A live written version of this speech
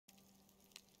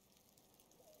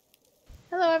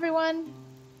Hello everyone,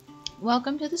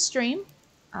 welcome to the stream.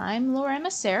 I'm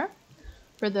Lorema Sarah.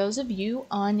 For those of you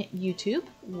on YouTube,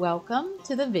 welcome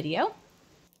to the video.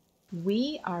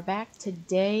 We are back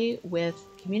today with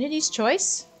Community's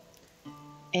Choice,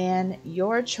 and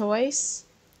your choice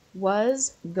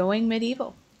was Going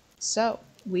Medieval. So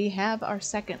we have our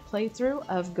second playthrough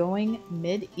of Going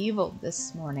Medieval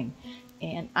this morning,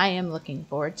 and I am looking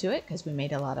forward to it because we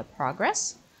made a lot of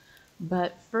progress.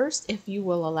 But first, if you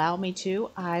will allow me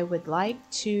to, I would like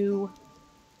to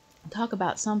talk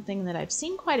about something that I've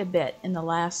seen quite a bit in the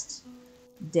last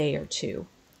day or two.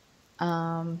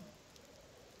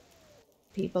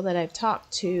 People that I've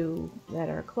talked to that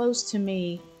are close to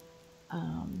me,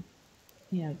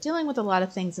 dealing with a lot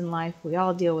of things in life. We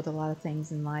all deal with a lot of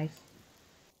things in life.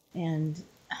 And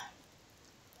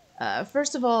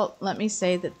first of all, let me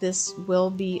say that this will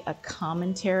be a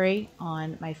commentary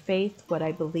on my faith, what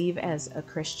I believe as a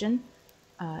Christian.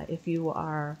 If you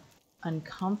are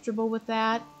uncomfortable with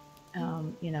that,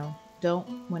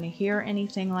 don't want to hear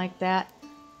anything like that,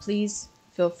 please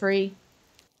feel free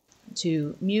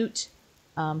to mute.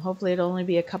 Hopefully it'll only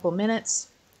be a couple minutes,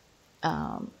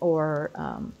 or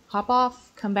hop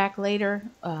off, come back later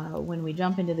when we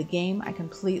jump into the game. I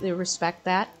completely respect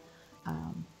that.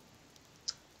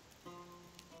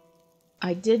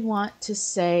 I did want to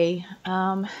say,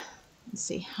 let's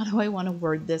see, how do I want to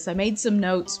word this? I made some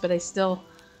notes, but I still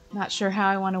not sure how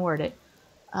I want to word it.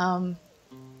 I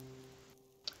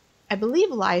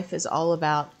believe life is all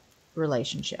about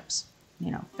relationships.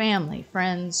 Family,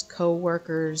 friends,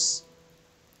 co-workers,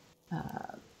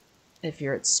 if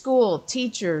you're at school,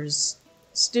 teachers,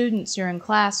 students you're in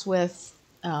class with,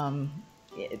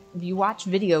 you watch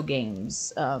video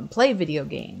games, play video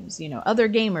games, other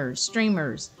gamers,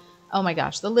 streamers. Oh my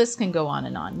gosh, the list can go on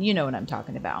and on. You know what I'm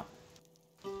talking about.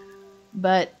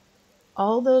 But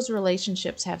all those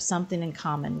relationships have something in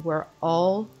common. We're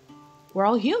all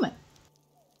human.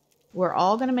 We're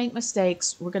all going to make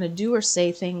mistakes. We're going to do or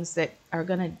say things that are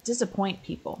going to disappoint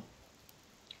people.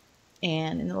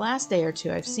 And in the last day or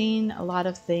two, I've seen a lot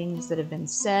of things that have been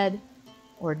said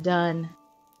or done,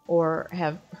 or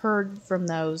have heard from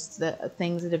those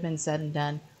things that have been said and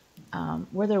done,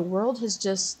 where their world has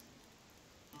just,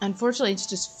 unfortunately, it's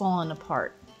just fallen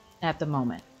apart at the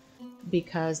moment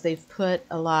because they've put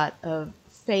a lot of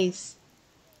faith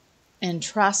and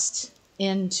trust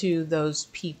into those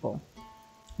people.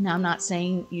 Now, I'm not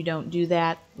saying you don't do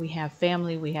that. We have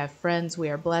family, we have friends, we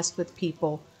are blessed with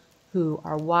people who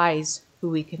are wise, who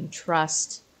we can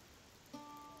trust,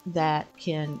 that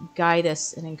can guide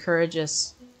us and encourage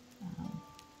us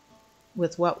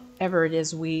with whatever it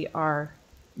is we are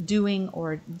doing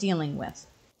or dealing with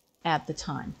at the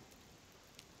time.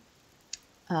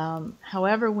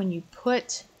 However, when you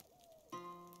put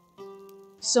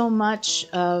so much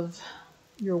of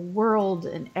your world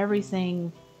and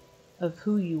everything of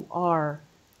who you are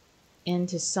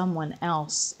into someone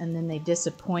else, and then they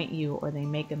disappoint you or they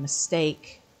make a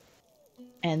mistake,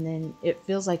 and then it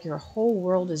feels like your whole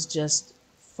world is just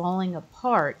falling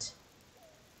apart.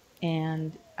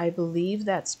 And I believe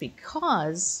that's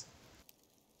because,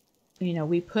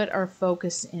 we put our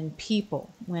focus in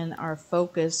people when our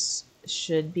focus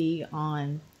should be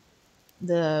on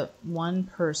the one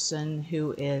person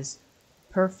who is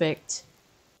perfect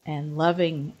and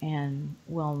loving and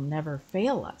will never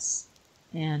fail us.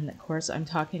 And of course, I'm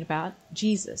talking about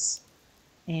Jesus.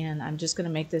 And I'm just going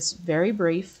to make this very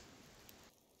brief.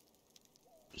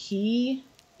 He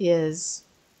is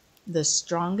the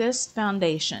strongest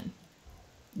foundation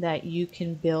that you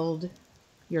can build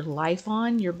your life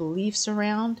on, your beliefs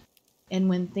around. And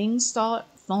when things start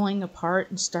falling apart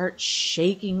and start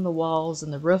shaking the walls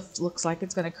and the roof looks like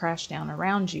it's going to crash down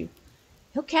around you,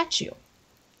 he'll catch you.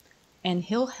 And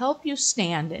he'll help you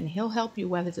stand, and he'll help you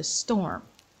weather the storm.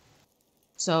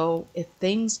 So if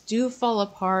things do fall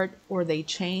apart or they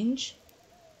change,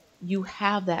 you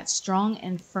have that strong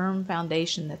and firm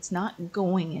foundation that's not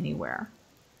going anywhere,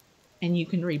 and you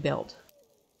can rebuild.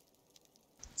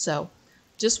 So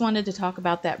just wanted to talk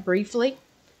about that briefly,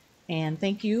 and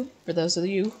thank you for those of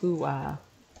you who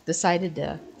decided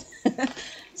to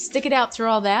stick it out through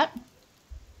all that.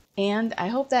 And I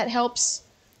hope that helps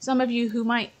some of you who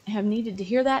might have needed to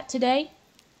hear that today.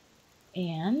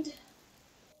 And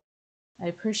I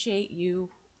appreciate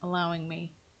you allowing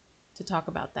me to talk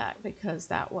about that, because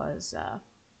that was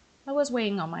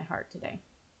weighing on my heart today.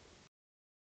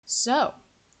 So,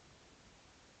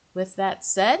 with that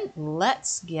said,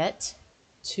 let's get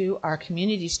to our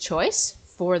community's choice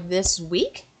for this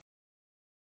week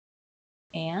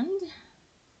and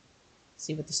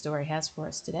see what the story has for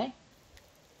us today.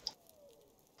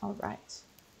 All right.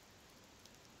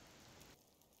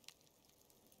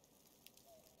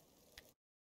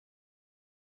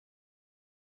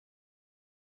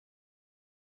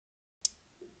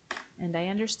 And I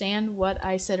understand what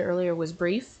I said earlier was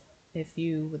brief. If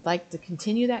you would like to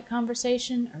continue that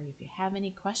conversation, or if you have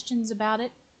any questions about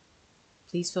it,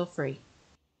 please feel free.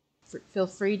 Feel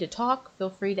free to talk, feel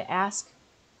free to ask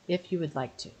if you would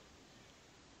like to.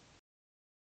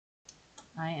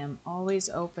 I am always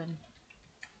open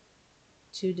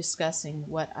to discussing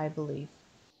what I believe.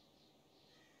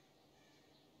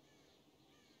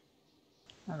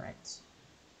 All right.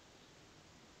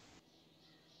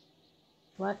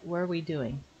 What were we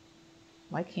doing?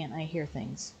 Why can't I hear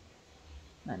things?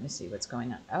 Let me see what's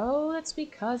going on. Oh, that's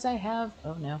because I have...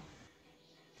 Oh, no.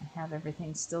 I have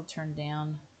everything still turned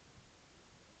down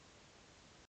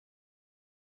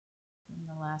in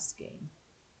the last game.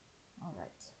 All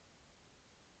right.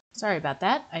 Sorry about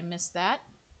that. I missed that.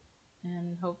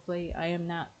 And hopefully I am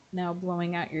not now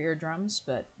blowing out your eardrums,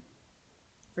 but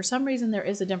for some reason there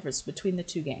is a difference between the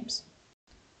two games.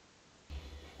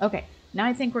 Okay, now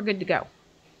I think we're good to go.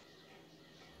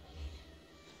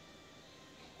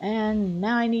 And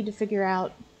now I need to figure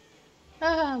out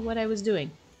what I was doing.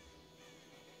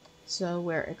 So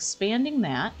we're expanding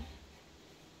that.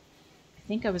 I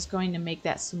think I was going to make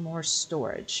that some more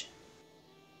storage.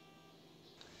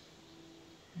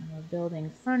 And we're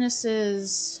building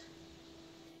furnaces.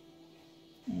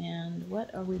 And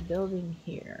what are we building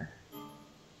here?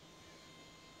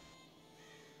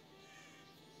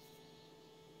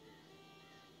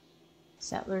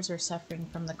 Settlers are suffering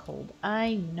from the cold.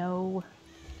 I know.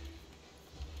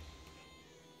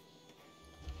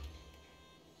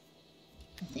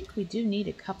 I think we do need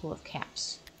a couple of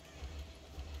caps.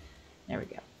 There we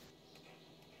go.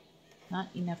 Not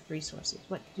enough resources.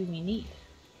 What do we need?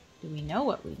 Do we know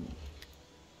what we need?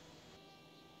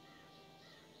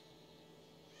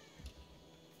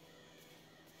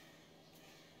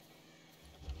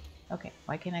 Okay,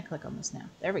 why can't I click on this now?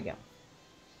 There we go.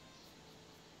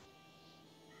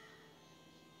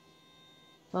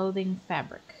 Clothing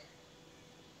fabric.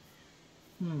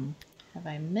 Have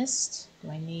I missed? Do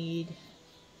I need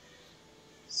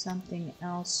something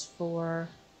else for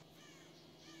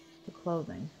the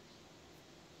clothing?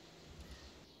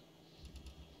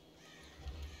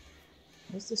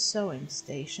 There's the sewing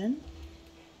station.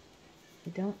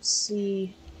 I don't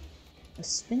see a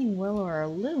spinning wheel or a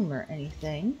loom or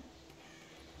anything.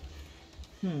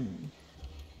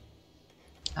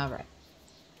 Alright.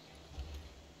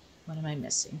 What am I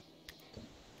missing?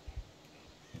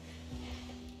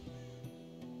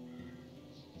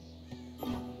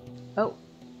 Oh,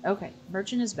 okay.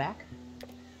 Merchant is back.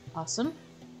 Awesome.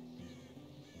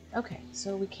 Okay,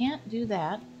 so we can't do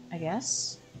that, I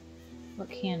guess. What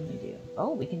can we do?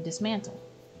 Oh, we can dismantle.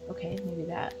 Okay, maybe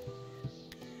that.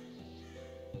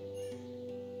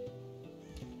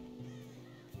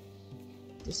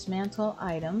 Dismantle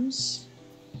items.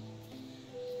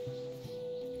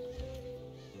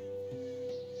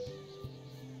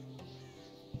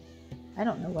 I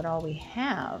don't know what all we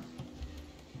have.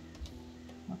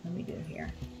 What can we do here?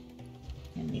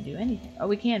 Can we do anything? Oh,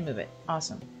 we can move it.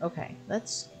 Awesome. Okay,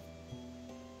 let's...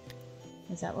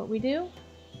 Is that what we do?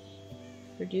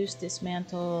 Produce,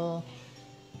 dismantle...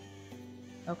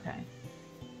 Okay.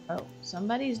 Oh,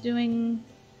 somebody's doing...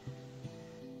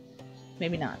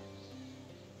 Maybe not.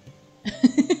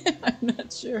 I'm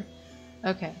not sure.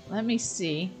 Okay, let me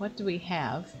see. What do we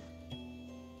have?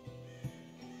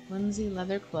 Flimsy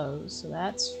leather clothes, so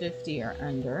that's 50 or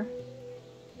under.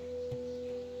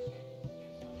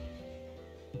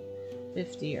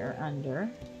 50 or under.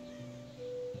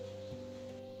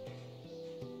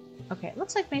 Okay, it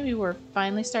looks like maybe we're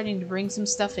finally starting to bring some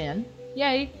stuff in.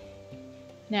 Yay!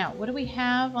 Now, what do we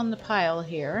have on the pile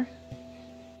here?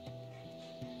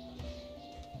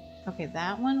 Okay,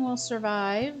 that one will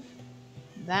survive.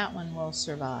 That one will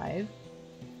survive.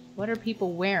 What are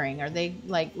people wearing? Are they,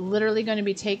 like, literally going to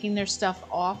be taking their stuff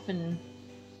off? And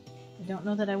I don't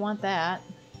know that I want that.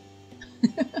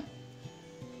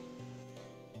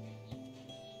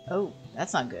 Oh,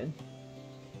 that's not good.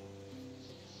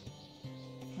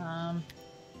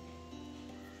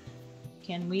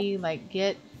 Can we, like,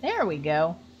 get... There we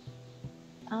go.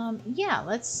 Yeah,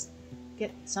 let's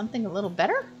get something a little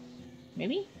better.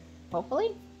 Maybe?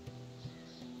 Hopefully?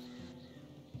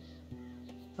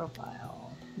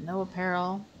 Profile. No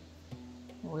apparel.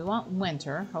 Well, we want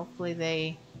winter. Hopefully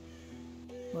they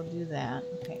will do that.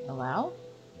 Okay, allow?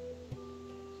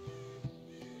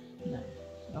 No.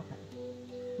 Okay.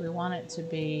 We want it to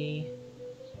be,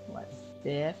 what,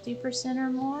 50% or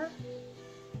more?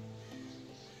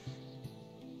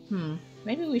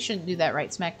 Maybe we shouldn't do that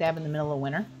right smack dab in the middle of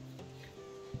winter.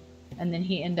 And then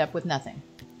he end up with nothing.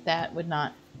 That would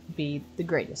not be the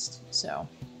greatest. So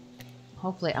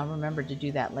hopefully I'll remember to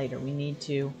do that later. We need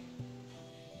to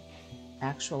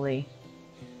actually.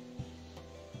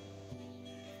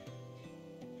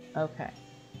 Okay.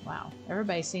 Wow.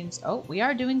 Everybody seems... Oh, we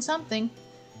are doing something.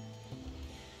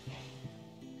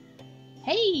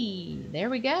 Hey! There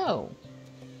we go.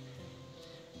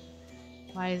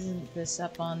 Why isn't this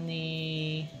up on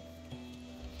the...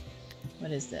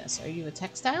 What is this? Are you a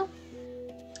textile?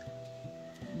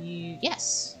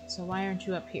 Yes. So why aren't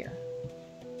you up here?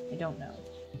 I don't know.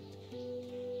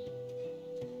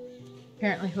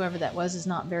 Apparently whoever that was is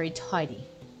not very tidy.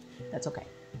 That's okay.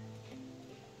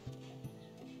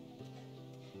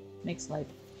 Makes life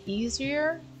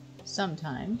easier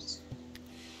sometimes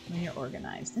when you're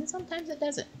organized, and sometimes it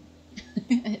doesn't.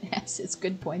 It has its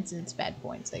good points and its bad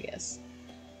points, I guess.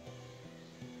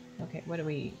 Okay, what are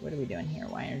we doing here?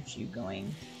 Why aren't you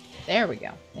going? There we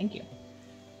go. Thank you.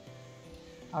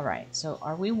 All right, so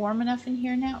are we warm enough in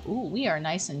here now? Ooh, we are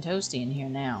nice and toasty in here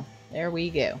now. There we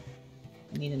go.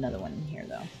 I need another one in here,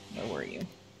 though. Where were you?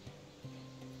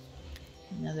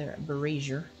 Another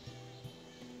brazier.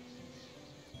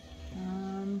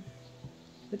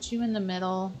 Put you in the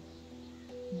middle.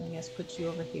 I guess put you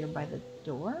over here by the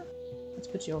door. Let's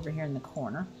put you over here in the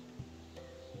corner.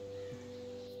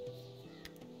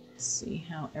 Let's see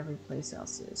how every place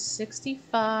else is.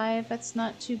 65, that's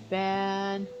not too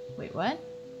bad. Wait, what?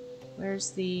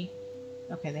 Where's the...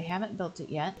 Okay, they haven't built it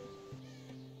yet.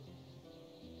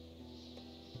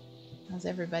 How's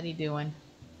everybody doing?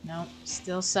 Nope,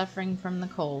 still suffering from the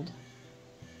cold.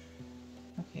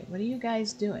 Okay, what are you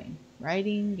guys doing?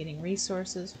 Writing, getting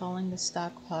resources, hauling the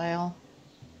stockpile.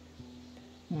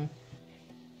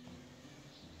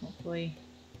 Hopefully,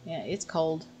 yeah, it's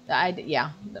cold.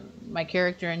 My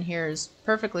character in here is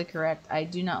perfectly correct. I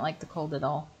do not like the cold at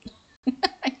all.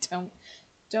 I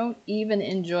don't even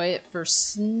enjoy it for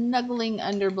snuggling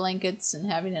under blankets and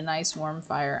having a nice warm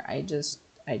fire. I just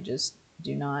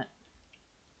do not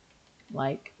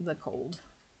like the cold.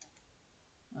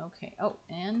 Okay, oh,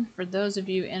 and for those of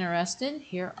you interested,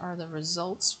 here are the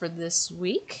results for this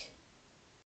week.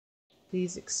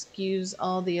 Please excuse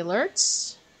all the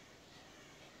alerts.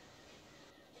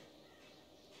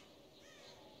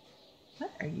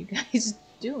 What are you guys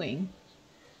doing?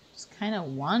 Just kind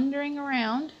of wandering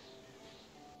around.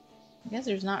 I guess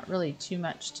there's not really too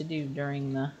much to do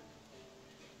during the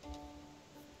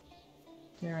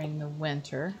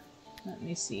winter. Let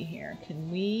me see here. Can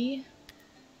we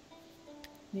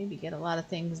maybe get a lot of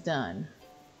things done?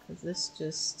 Because this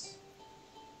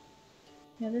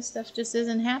stuff just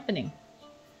isn't happening.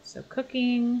 So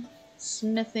cooking,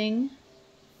 smithing.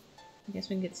 I guess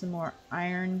we can get some more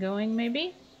iron going,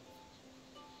 maybe.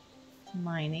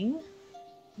 Mining.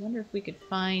 I wonder if we could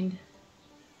find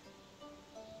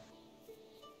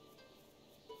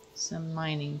some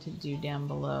mining to do down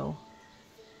below.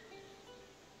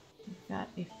 We've got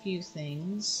a few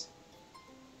things.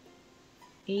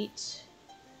 8.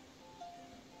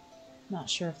 Not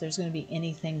sure if there's going to be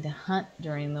anything to hunt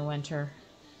during the winter.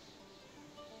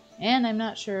 And I'm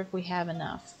not sure if we have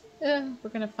enough. We're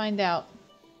going to find out.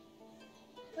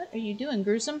 What are you doing,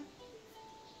 Gruesome?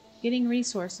 Getting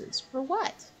resources. For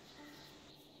what?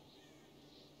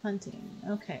 Hunting.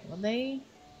 Okay, well they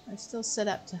are still set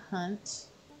up to hunt.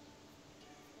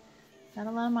 Got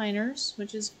a lot of miners,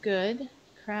 which is good.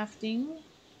 Crafting.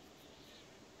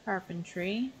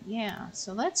 Carpentry. Yeah,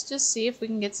 so let's just see if we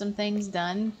can get some things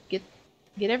done. Get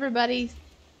everybody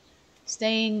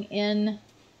staying in...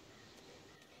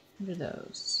 What are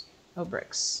those? Oh,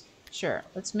 bricks. Sure,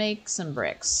 let's make some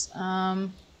bricks. I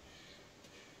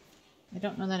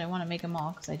don't know that I want to make them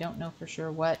all because I don't know for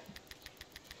sure what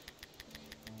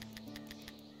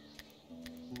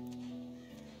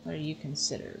are you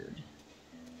considered?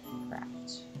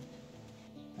 Craft.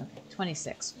 Okay,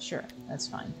 26. Sure, that's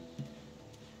fine.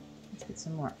 Let's get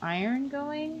some more iron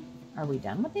going. Are we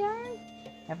done with the iron?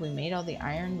 Have we made all the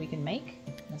iron we can make?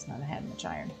 Must not have had much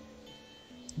iron.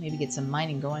 Maybe get some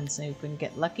mining going so we can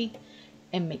get lucky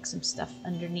and make some stuff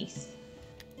underneath.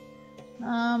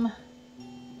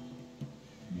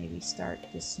 Maybe start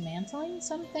dismantling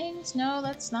some things? No,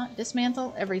 let's not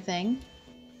dismantle everything.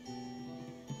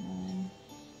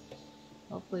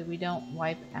 Hopefully we don't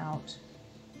wipe out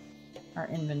our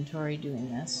inventory doing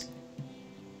this.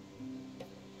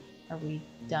 Are we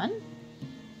done?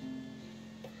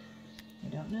 I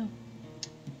don't know.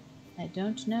 I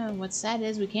don't know. What's sad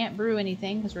is we can't brew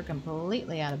anything because we're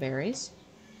completely out of berries.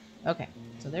 Okay,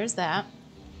 so there's that.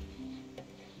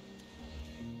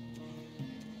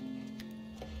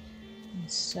 And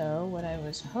so what I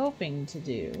was hoping to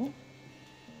do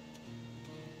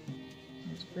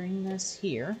is bring this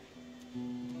here.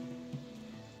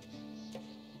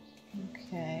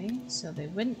 Okay, so they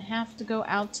wouldn't have to go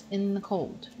out in the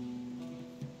cold.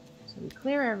 we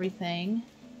clear everything.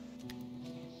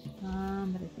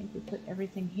 But I think we put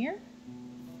everything here.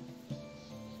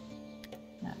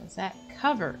 Now, does that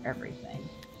cover everything?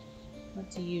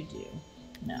 What do you do?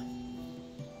 No.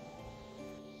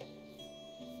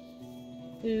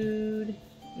 Food.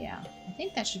 Yeah, I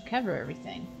think that should cover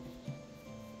everything.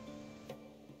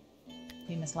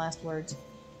 Famous last words.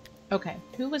 Okay,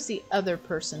 who was the other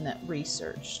person that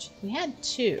researched? We had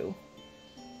 2.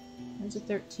 There's a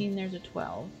 13, there's a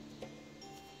 12.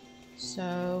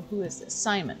 So, who is this?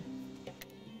 Simon.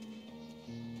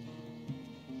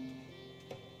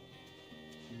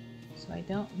 So I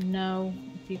don't know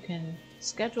if you can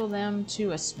schedule them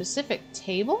to a specific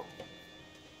table.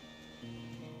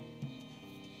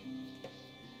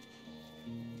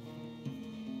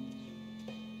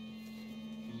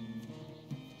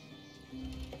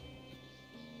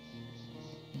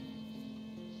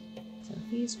 So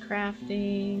he's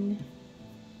crafting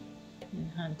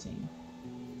and hunting.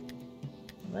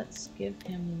 Let's give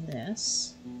him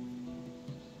this.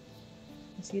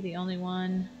 Is he the only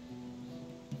one?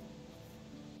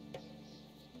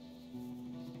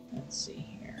 Let's see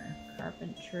here.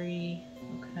 Carpentry.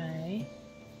 Okay.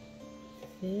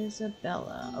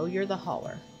 Isabella. Oh, you're the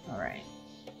hauler. Alright.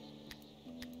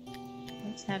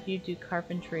 Let's have you do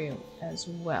carpentry as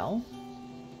well.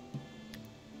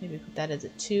 Maybe put that as a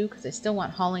 2, because I still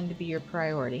want hauling to be your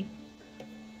priority.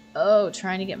 Oh,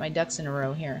 trying to get my ducks in a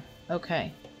row here.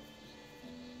 Okay.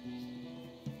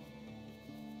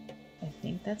 I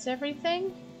think that's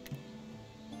everything.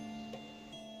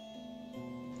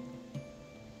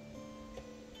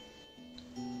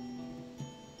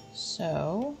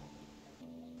 So,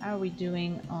 how are we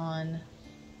doing on...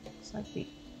 Looks like the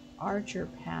archer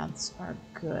paths are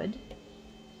good.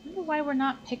 I wonder why we're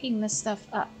not picking this stuff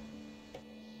up.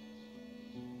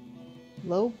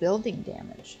 Low building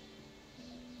damage.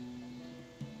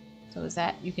 So is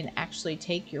that you can actually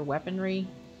take your weaponry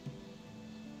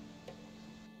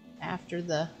after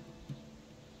the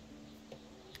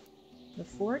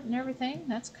fort and everything?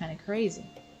 That's kind of crazy.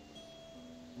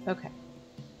 Okay.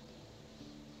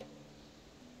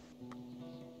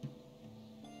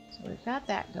 So we've got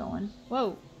that going.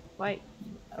 Whoa! Wait.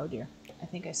 Oh dear. I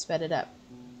think I sped it up.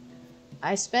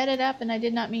 I sped it up and I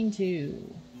did not mean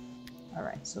to.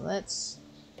 Alright, so let's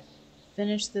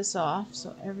finish this off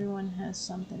so everyone has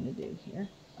something to do here.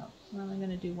 Oh, we're only going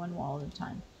to do one wall at a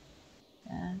time.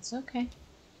 That's okay.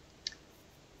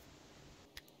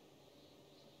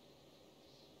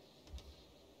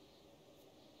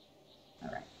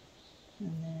 Alright.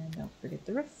 And then don't forget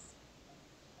the roof.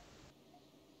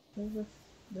 The roof,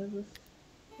 the roof.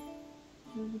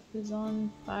 The roof is on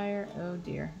fire. Oh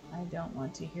dear, I don't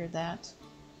want to hear that.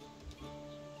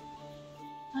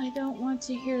 I don't want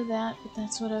to hear that, but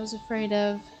that's what I was afraid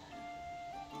of.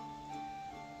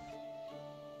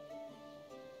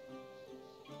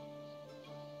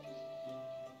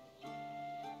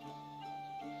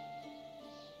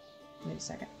 Wait a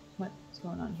second. What's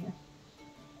going on here?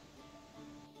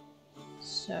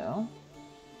 So,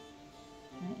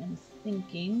 I am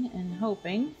thinking and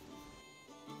hoping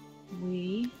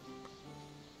we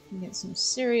can get some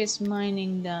serious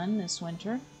mining done this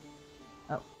winter.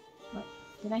 Oh, what?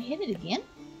 Did I hit it again?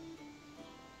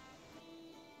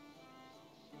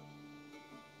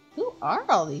 Who are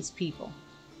all these people?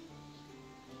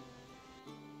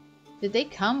 Did they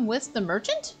come with the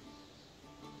merchant?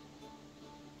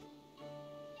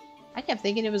 I kept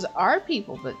thinking it was our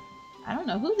people, but I don't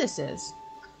know who this is.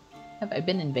 Have I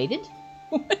been invaded?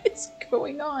 What is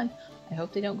going on? I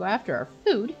hope they don't go after our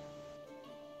food.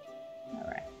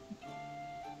 Alright. So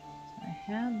I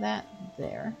have that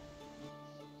there.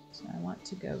 So I want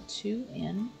to go 2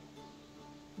 in.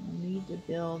 We'll need to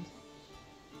build...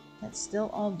 That's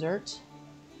still all dirt.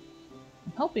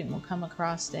 I'm hoping we'll come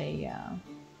across a...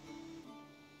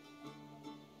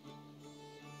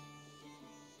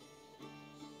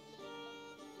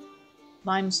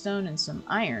 limestone and some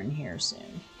iron here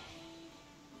soon.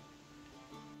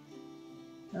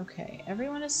 Okay,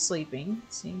 everyone is sleeping.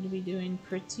 Seem to be doing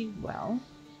pretty well.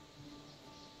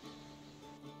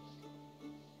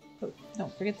 Oh,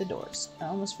 don't forget the doors. I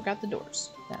almost forgot the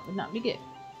doors. That would not be good.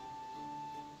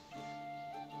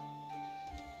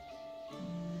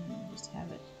 And just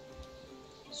have it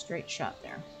straight shot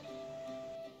there.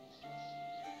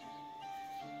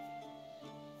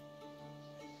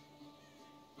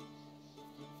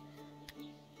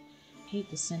 Hate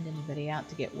to send anybody out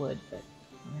to get wood, but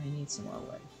we're going to need some more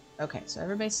wood. Okay, so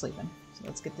everybody's sleeping. So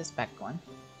let's get this back going.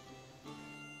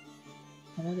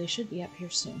 Although they should be up here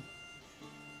soon.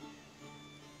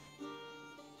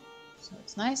 So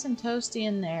it's nice and toasty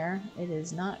in there. It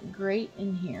is not great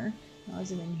in here. How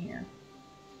is it in here?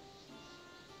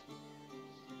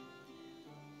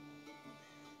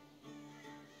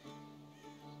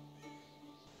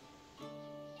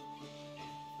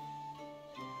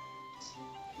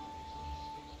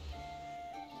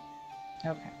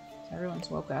 Okay, so everyone's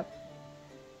woke up.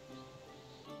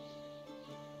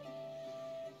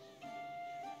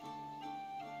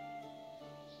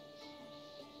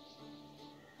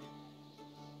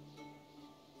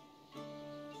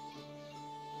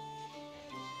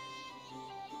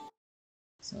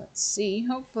 So let's see,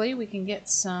 hopefully we can get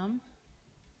some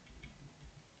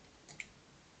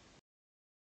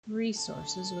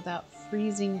resources without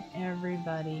freezing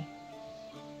everybody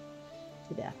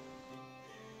to death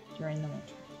during the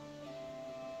winter.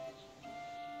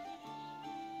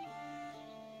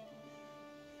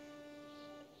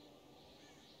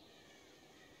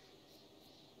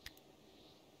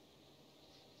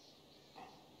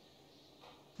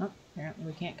 Oh, apparently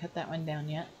we can't cut that one down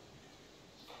yet.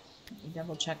 Let me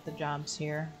double check the jobs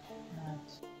here.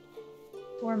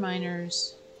 4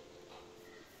 miners.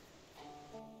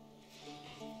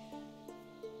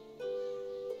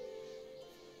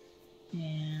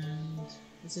 And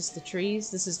is this the trees?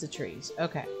 This is the trees.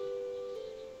 Okay.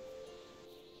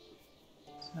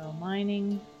 So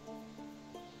mining.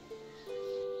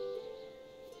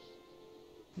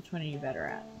 Which one are you better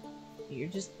at?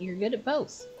 You're good at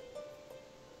both.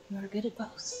 You are good at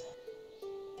both.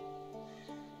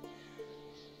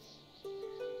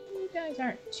 You guys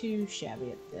aren't too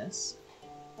shabby at this.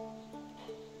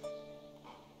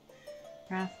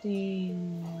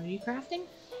 Crafting. What are you crafting?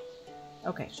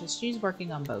 Okay, so she's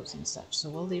working on bows and such, so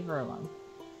we'll leave her alone.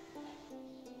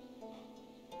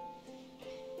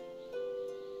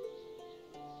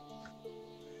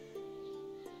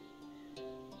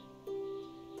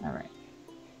 Alright.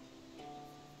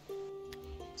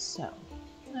 So,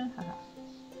 I'm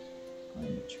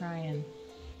going to try and...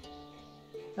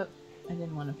 Oh, I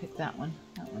didn't want to pick that one.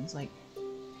 That one's like...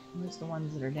 Where's the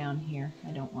ones that are down here?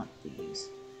 I don't want these.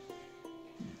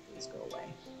 These go away.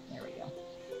 There we go.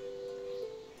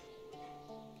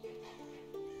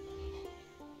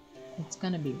 It's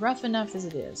going to be rough enough as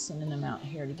it is, sending them out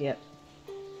here to get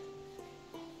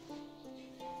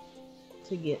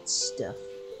stuff.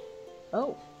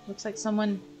 Oh, looks like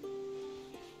someone...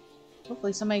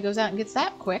 Hopefully somebody goes out and gets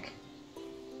that quick.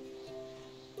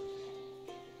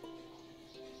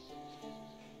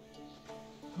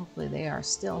 Hopefully they are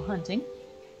still hunting.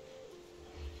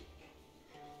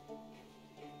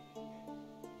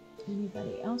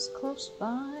 Anybody else close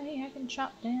by I can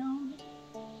chop down?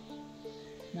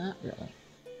 Not really.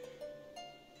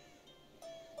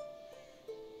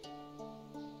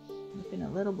 Looking a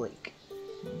little bleak.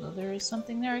 Although there is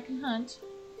something there I can hunt.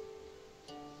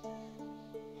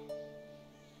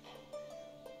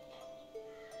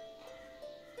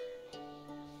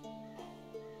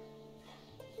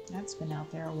 That's been out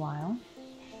there a while.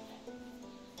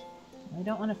 I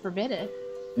don't want to forbid it.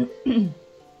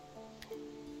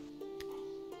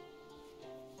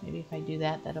 Maybe if I do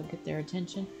that, that'll get their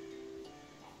attention.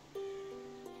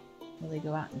 Will they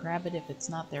go out and grab it if it's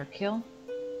not their kill?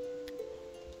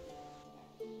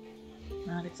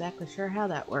 Not exactly sure how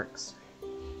that works.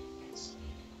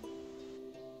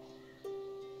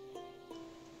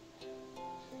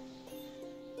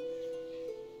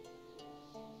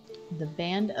 The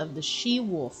Band of the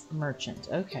She-Wolf Merchant.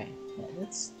 Okay,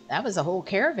 that was a whole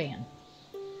caravan.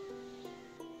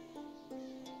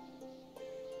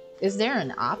 Is there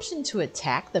an option to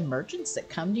attack the merchants that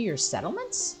come to your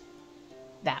settlements?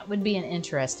 That would be an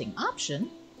interesting option.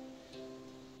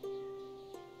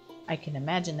 I can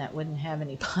imagine that wouldn't have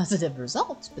any positive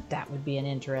results, but that would be an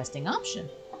interesting option.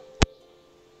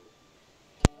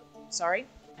 Sorry,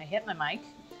 I hit my mic.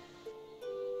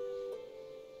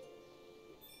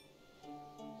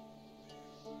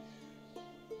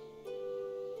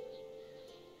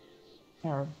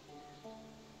 Or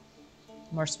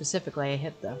more specifically, I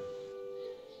hit the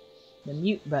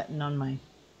mute button on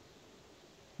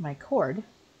my cord.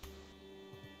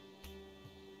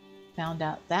 Found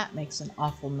out that makes an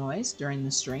awful noise during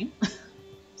the stream.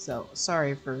 So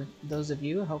sorry for those of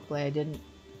you. Hopefully I didn't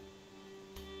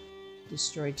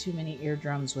destroy too many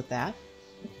eardrums with that.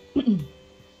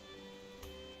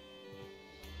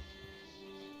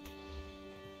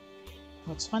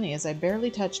 What's funny is I barely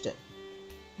touched it.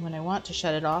 When I want to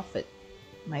shut it off,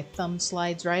 my thumb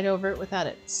slides right over it without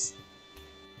it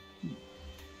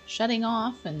shutting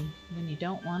off, and when you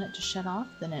don't want it to shut off,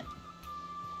 then it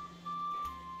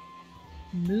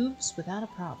moves without a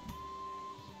problem.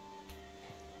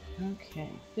 Okay,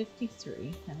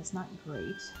 53. That is not great.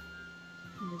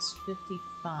 It is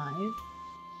 55.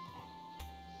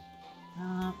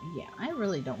 Yeah, I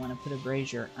really don't want to put a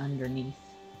brazier underneath.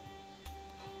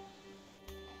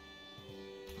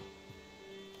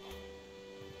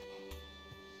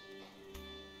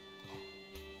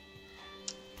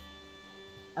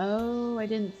 Oh, I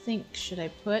didn't think. Should I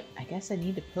put... I guess I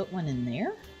need to put one in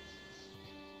there?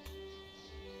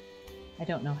 I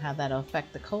don't know how that'll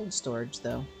affect the cold storage,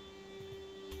 though.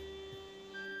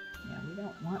 Yeah, we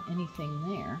don't want anything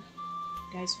there.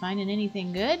 You guys finding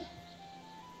anything good?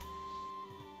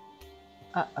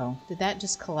 Uh-oh. Did that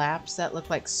just collapse? That looked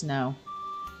like snow.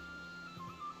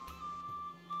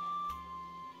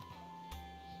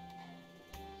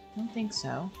 Don't think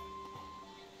so.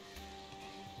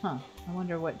 Huh. I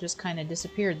wonder what just kind of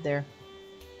disappeared there.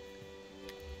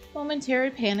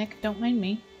 Momentary panic. Don't mind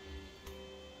me.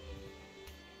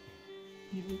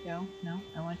 Here we go. No,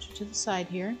 I want you to the side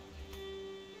here.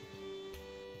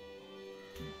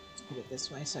 Let's put it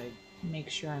this way so I make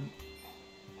sure I'm...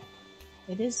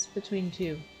 It is between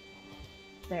two.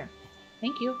 There.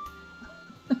 Thank you.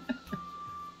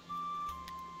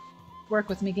 Work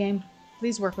with me, game.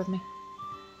 Please work with me.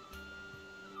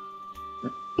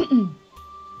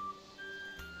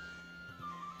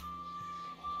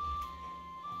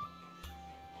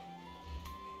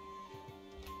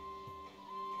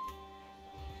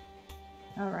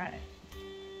 All right.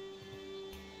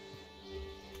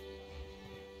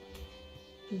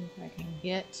 See if I can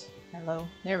get... Hello.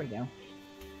 There we go.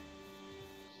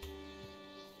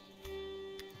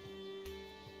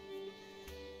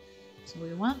 So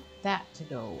we want that to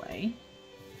go away.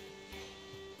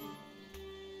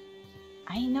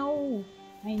 I know!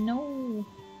 I know!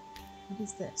 What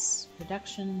is this?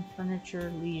 Production,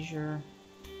 furniture, leisure.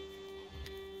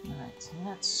 Alright, so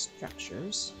that's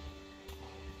structures.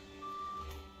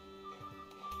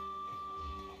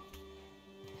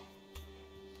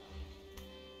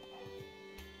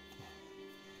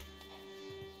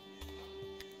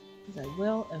 I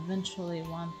will eventually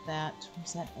want that.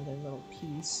 Where's that other little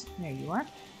piece? There you are.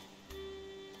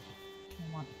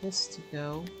 I want this to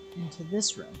go into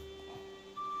this room.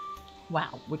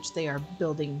 Wow, which they are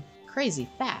building crazy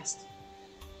fast.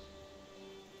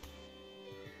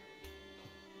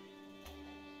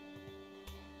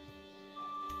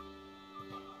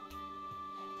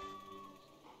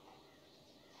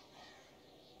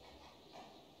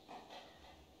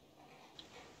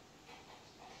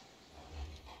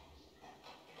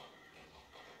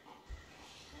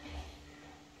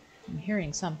 I'm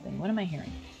hearing something. What am I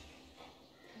hearing?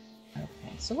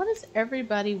 Okay, so what is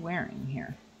everybody wearing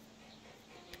here?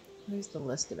 Where's the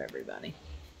list of everybody?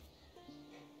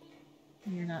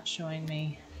 You're not showing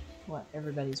me what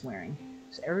everybody's wearing.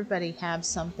 Does everybody have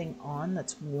something on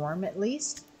that's warm at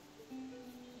least?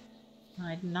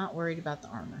 I'm not worried about the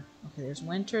armor. Okay, there's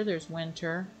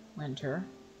winter, winter.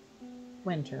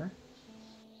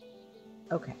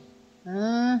 Okay.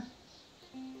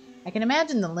 I can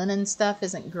imagine the linen stuff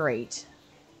isn't great.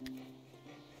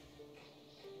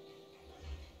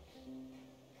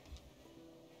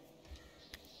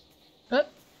 Oh,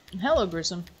 hello,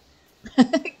 Grissom.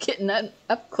 Getting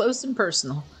up close and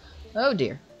personal. Oh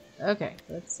dear. Okay,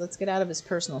 let's get out of his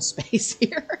personal space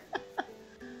here.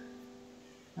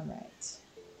 All right.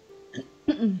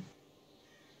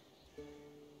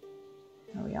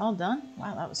 Are we all done?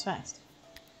 Wow, that was fast.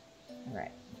 All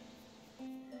right. You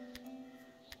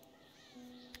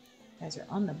guys are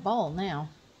on the ball now.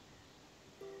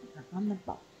 You're on the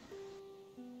ball.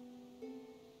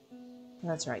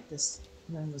 That's right, this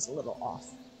room was a little off.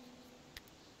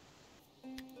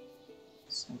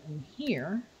 So in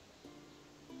here,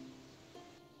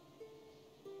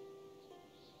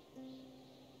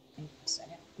 wait a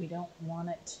second, we don't want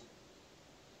it.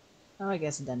 Oh, I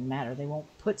guess it doesn't matter. They won't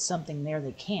put something there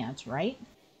they can't, right?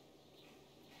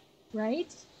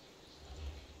 Right?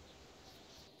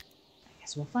 I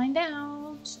guess we'll find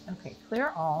out. Okay,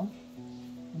 clear all.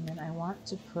 And then I want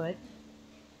to put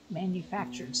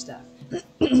manufactured stuff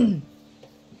in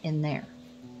there.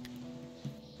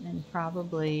 And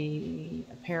probably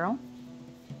apparel.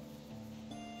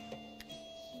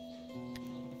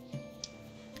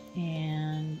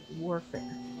 And warfare.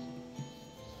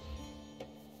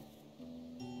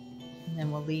 And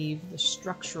then we'll leave the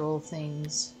structural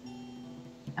things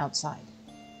outside.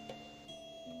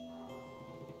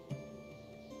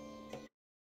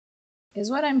 Is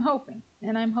what I'm hoping.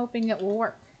 And I'm hoping it will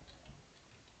work.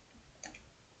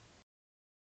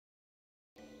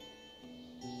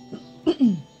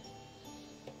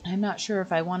 I'm not sure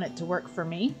if I want it to work for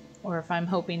me or if I'm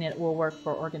hoping it will work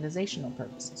for organizational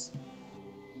purposes.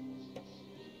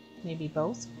 Maybe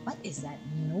both. What is that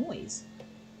noise?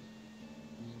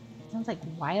 Sounds like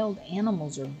wild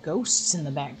animals or ghosts in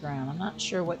the background. I'm not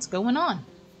sure what's going on.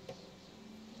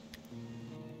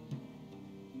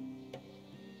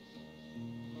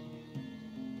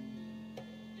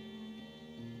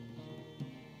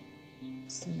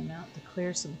 Send them out to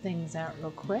clear some things out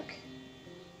real quick.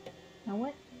 Now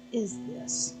what is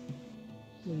this?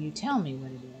 Will you tell me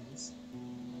what it is?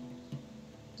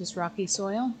 Just rocky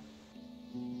soil?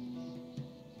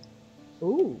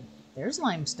 Ooh, there's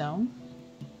limestone.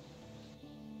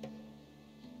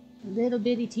 A little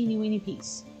bitty teeny weeny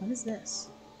piece. What is this?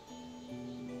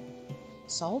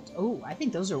 Salt? Oh, I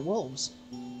think those are wolves.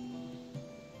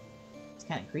 It's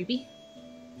kind of creepy.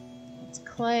 It's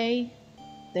clay.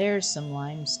 There's some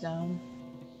limestone.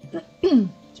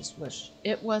 Just wish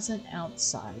it wasn't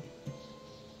outside.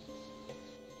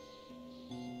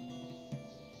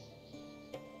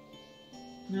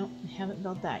 Nope, I haven't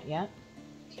built that yet.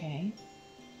 Okay.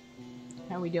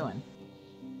 How are we doing?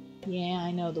 Yeah,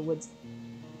 I know the wood's...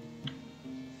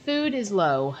 Food is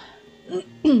low.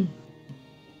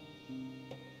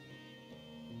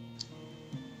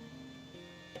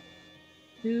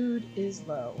 Food is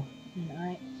low, and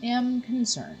I am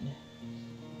concerned.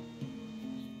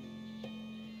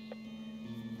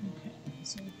 Okay,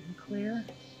 so we can clear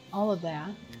all of that,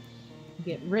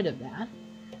 get rid of that.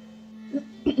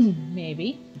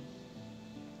 Maybe.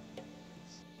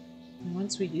 And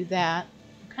once we do that,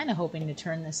 I'm kind of hoping to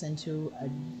turn this into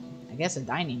I guess a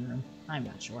dining room. I'm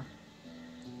not sure.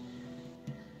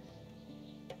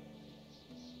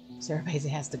 So everybody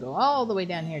has to go all the way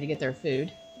down here to get their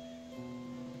food.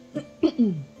 Let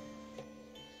me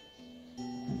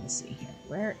see here.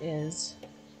 Where is...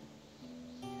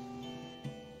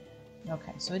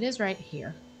 Okay, so it is right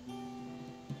here.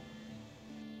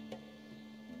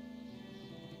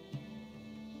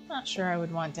 Not sure I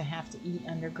would want to have to eat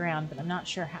underground, but I'm not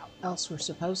sure how else we're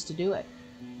supposed to do it.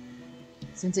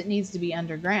 Since it needs to be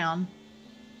underground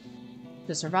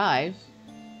to survive.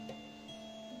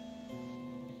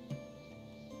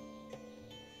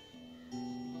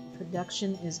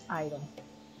 Production is idle.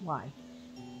 Why?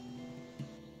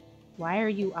 Why are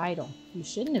you idle? You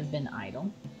shouldn't have been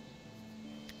idle.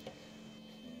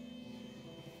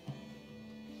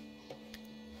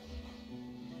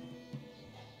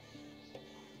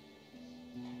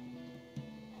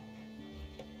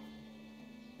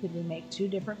 Did we make 2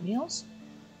 different meals?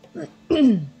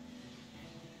 Don't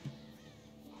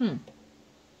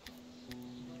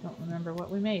remember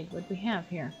what we made. What do we have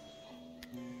here?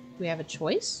 Do we have a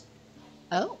choice?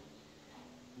 Oh.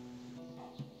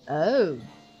 Oh.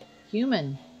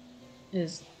 Human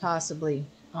is possibly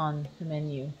on the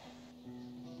menu.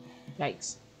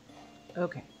 Yikes.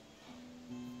 Okay.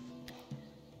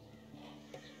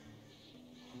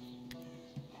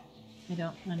 I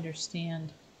don't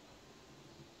understand.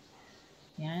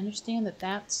 Yeah, I understand that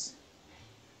that's...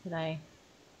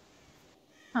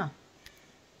 Huh.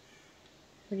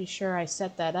 Pretty sure I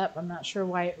set that up. I'm not sure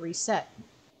why it reset.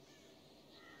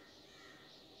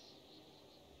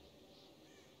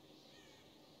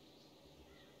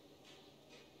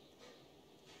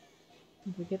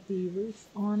 Did we get the roof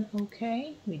on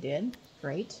okay? We did.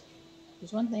 Great.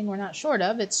 There's one thing we're not short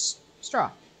of. It's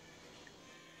straw.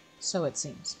 So it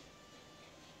seems.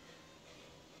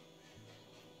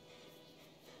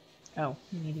 Oh,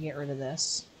 we need to get rid of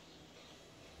this.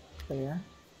 Clear.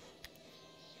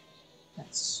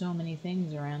 Got so many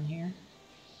things around here.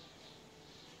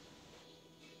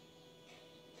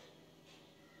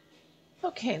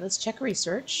 Okay, let's check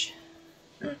research.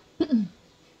 Why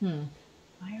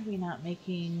are we not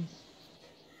making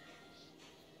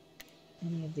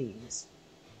any of these?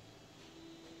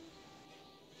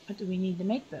 What do we need to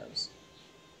make those?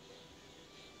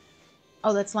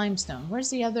 Oh, that's limestone. Where's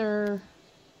the other...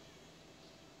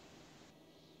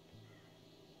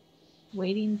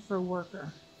 Waiting for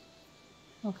worker.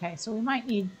 Okay, so we might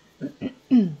need...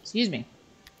 excuse me.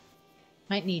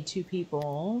 Might need 2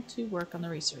 people to work on the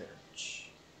research.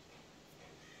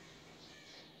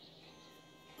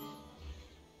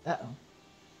 Uh-oh.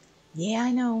 Yeah,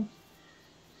 I know.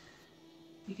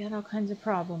 We got all kinds of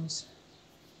problems.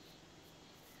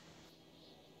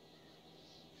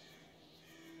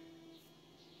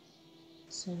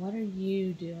 So what are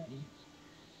you doing?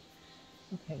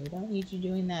 Okay, we don't need you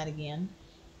doing that again.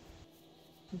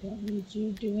 We don't need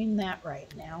you doing that right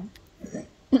now.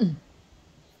 We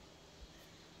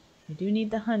do need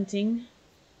the hunting.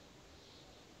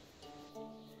 I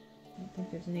don't think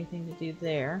there's anything to do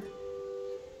there.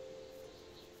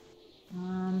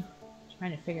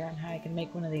 Trying to figure out how I can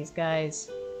make one of these guys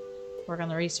work on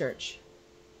the research.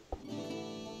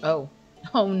 Oh.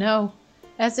 Oh no.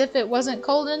 As if it wasn't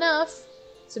cold enough.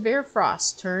 Severe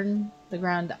frost turned the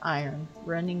ground to iron,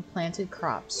 running planted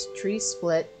crops. Trees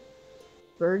split,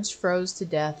 birds froze to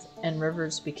death, and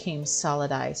rivers became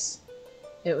solid ice.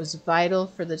 It was vital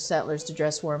for the settlers to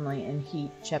dress warmly and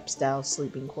heat Chepstow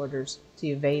sleeping quarters to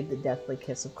evade the deathly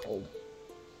kiss of cold.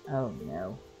 Oh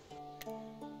no.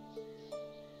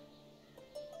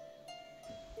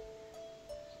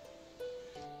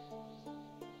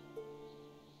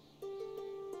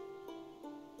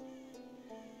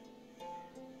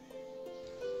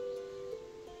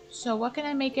 So what can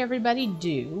I make everybody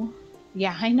do?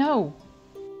 Yeah, I know.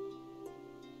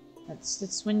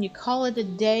 That's when you call it a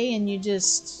day and you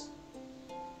just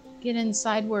get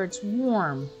inside where it's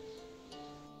warm.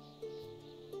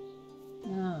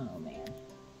 Oh, man.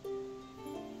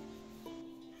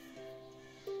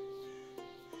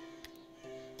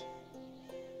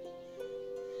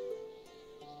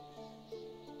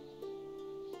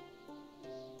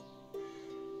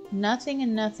 Nothing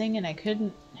and nothing, and I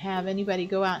couldn't have anybody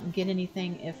go out and get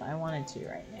anything if I wanted to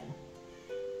right now.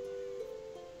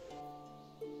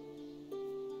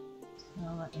 So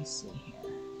let me see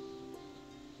here.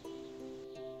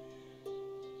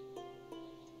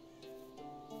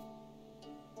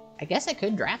 I guess I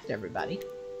could draft everybody.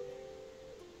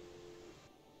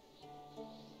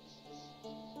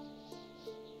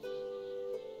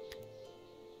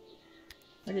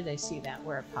 Where did I see that?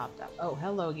 Where it popped up? Oh,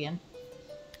 hello again.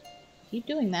 Keep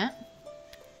doing that.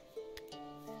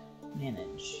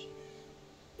 Manage.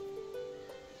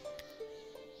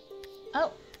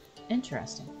 Oh,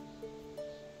 interesting.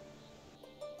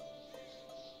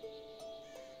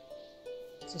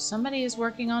 So somebody is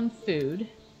working on food.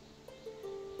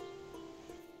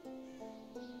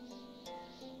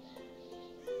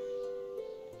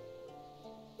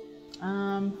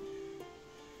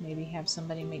 Maybe have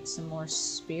somebody make some more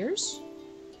spears.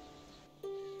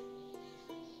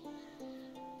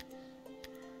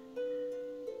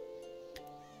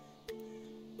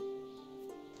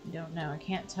 Don't know. I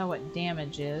can't tell what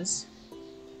damage is.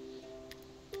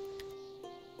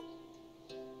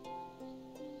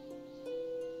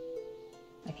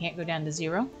 I can't go down to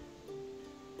 0.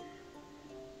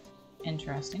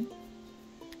 Interesting.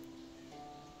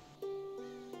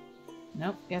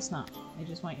 Nope, guess not. I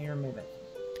just want you to remove it.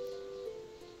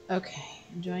 Okay,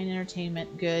 enjoying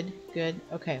entertainment. Good, good.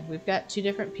 Okay, we've got 2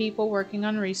 different people working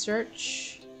on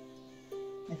research.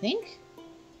 I think.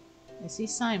 I see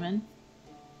Simon.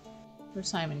 Where's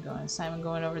Simon going? Is Simon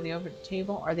going over the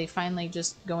table? Are they finally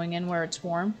just going in where it's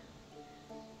warm?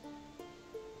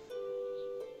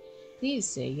 Please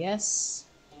say yes.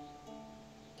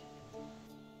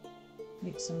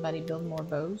 Make somebody build more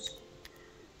bows.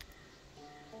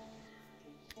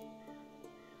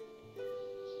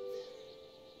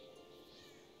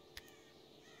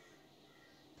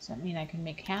 Does that mean I can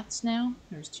make hats now?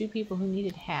 There's 2 people who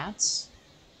needed hats.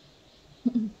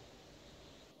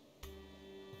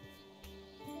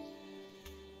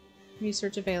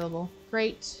 Research available.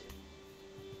 Great.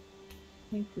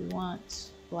 I think we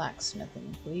want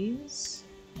blacksmithing, please.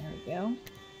 There we go.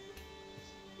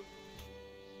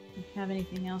 Do we have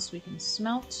anything else we can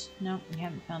smelt? Nope, we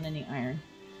haven't found any iron.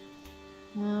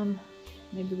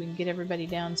 Maybe we can get everybody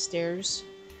downstairs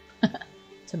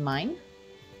to mine.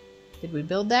 Did we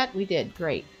build that? We did.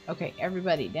 Great. Okay,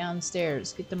 everybody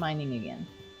downstairs. Get to mining again.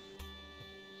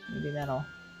 Maybe that'll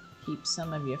keep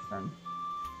some of you from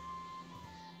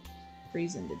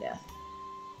freezing to death.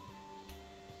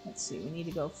 Let's see. We need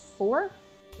to go 4?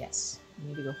 Yes, we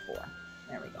need to go 4.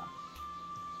 There we go.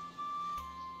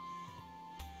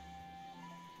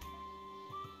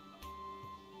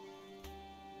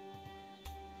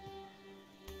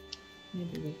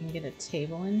 Maybe we can get a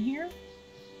table in here.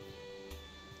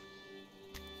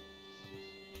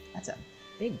 That's a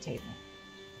big table.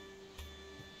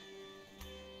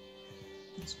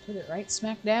 Let's put it right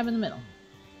smack dab in the middle.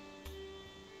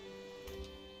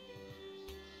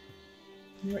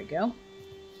 There we go.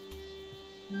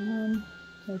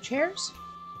 No chairs?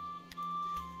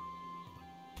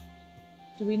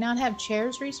 Do we not have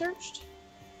chairs researched?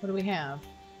 What do we have?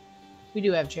 We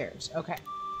do have chairs. Okay.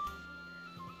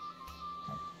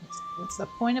 What's the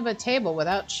point of a table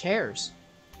without chairs?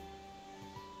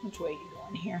 Which way are you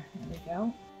going here? There we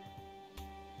go.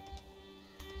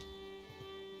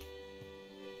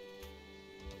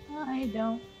 I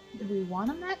don't... Do we want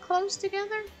them that close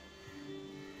together?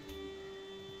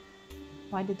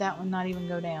 Why did that one not even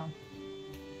go down?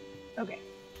 Okay.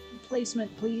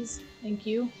 Placement, please. Thank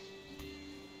you.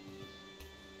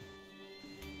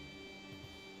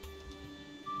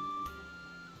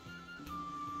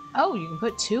 Oh, you can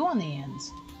put 2 on the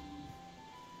ends.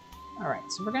 Alright,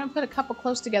 so we're going to put a couple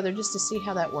close together just to see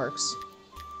how that works.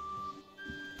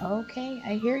 Okay,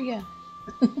 I hear you.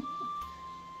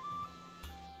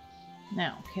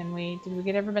 Now, did we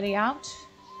get everybody out?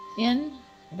 In?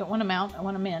 I don't want them out, I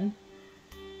want them in.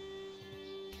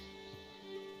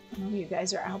 Oh, you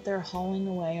guys are out there hauling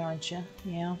away, aren't you?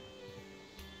 Yeah.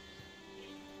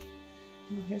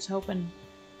 Well, here's hoping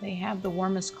they have the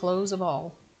warmest clothes of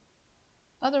all.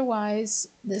 Otherwise,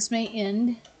 this may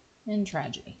end in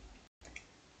tragedy.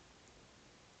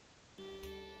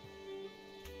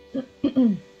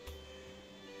 Whew.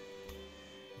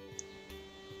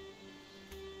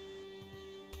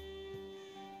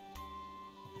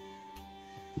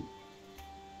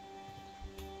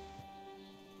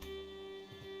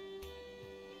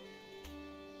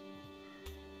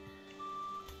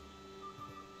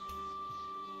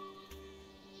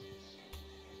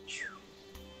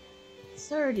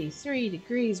 33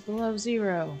 degrees below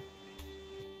zero.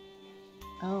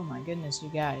 Oh my goodness, you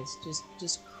guys.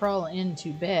 Just crawl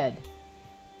into bed.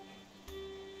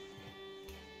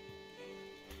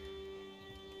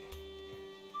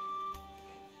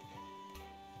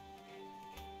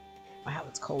 Wow,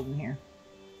 it's cold in here.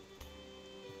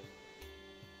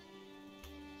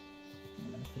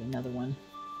 I'm gonna put another one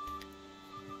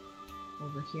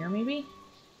over here maybe.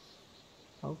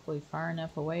 Hopefully far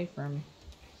enough away from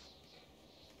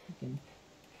you can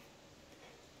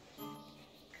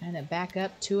kind of back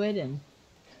up to it and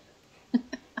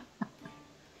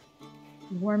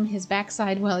warm his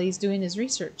backside while he's doing his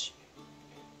research.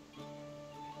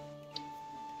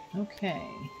 Okay,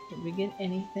 did we get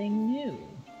anything new?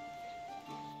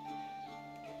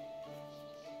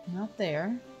 Not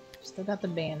there. Still got the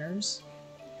banners.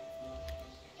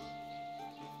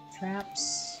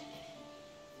 Traps.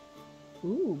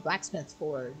 Ooh, blacksmith's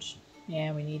forge.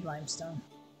 Yeah, we need limestone.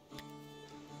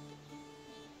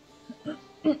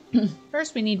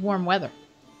 First we need warm weather.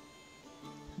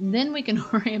 Then we can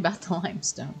worry about the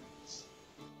limestone.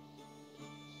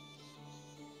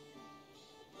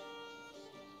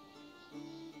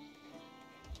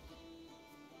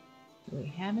 Do we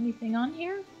have anything on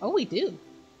here? Oh, we do.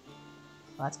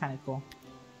 Well, that's kind of cool.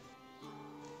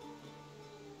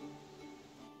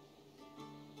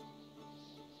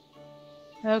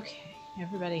 Okay,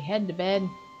 everybody head to bed,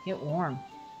 get warm.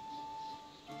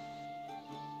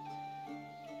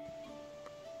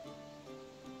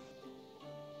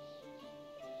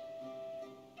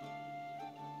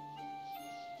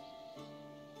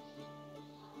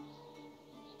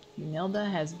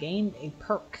 Nilda has gained a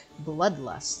perk,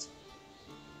 Bloodlust.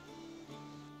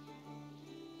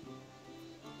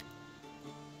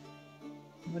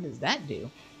 What does that do?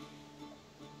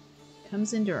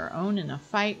 Comes into her own in a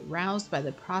fight, roused by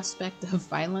the prospect of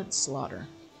violent slaughter.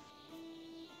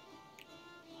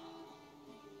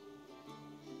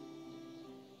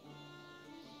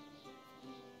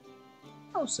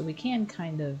 Oh, so we can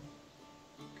kind of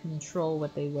control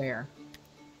what they wear.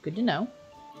 Good to know.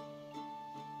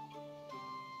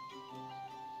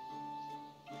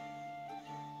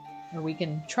 Or we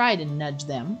can try to nudge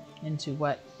them into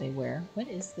what they wear. What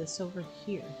is this over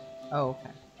here? Oh,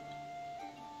 okay.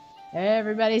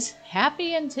 Everybody's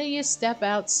happy until you step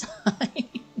outside.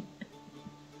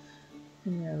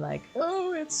 And you're like,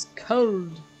 oh, it's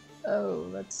cold. Oh,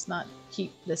 let's not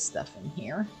keep this stuff in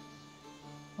here.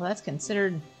 Well, that's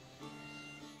considered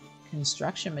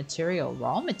construction material,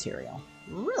 raw material.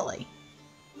 Really?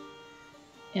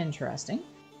 Interesting.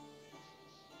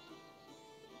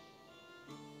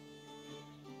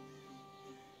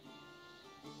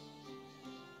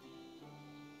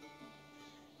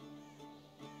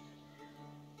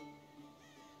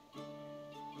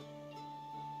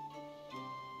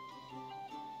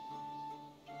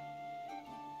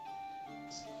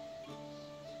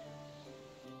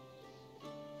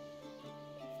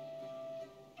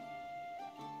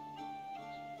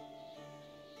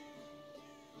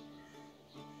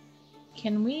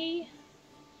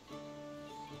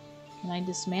 Can I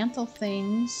dismantle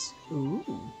things? Ooh,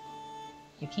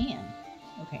 I can.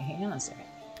 Okay, hang on a second.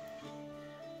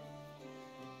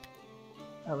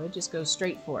 Oh, it just goes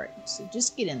straight for it. So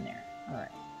just get in there. Alright,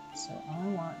 so I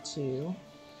want to...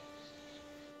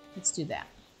 Let's do that.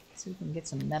 See if we can get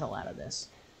some metal out of this.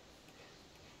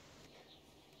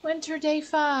 Winter day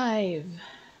 5.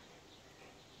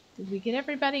 Did we get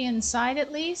everybody inside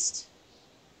at least?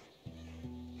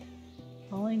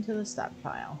 Hauling to the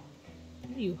stockpile.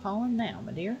 What are you hauling now,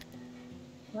 my dear?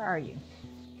 Where are you?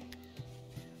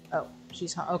 Oh,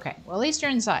 she's... Okay, well at least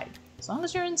you're inside. As long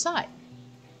as you're inside.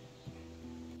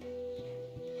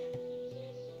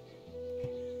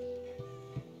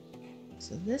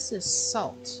 So this is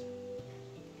salt,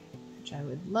 which I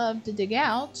would love to dig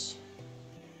out.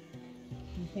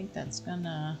 I think that's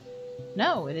gonna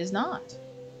No, it is not.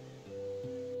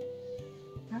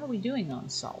 How are we doing on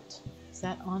salt? Is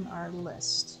that on our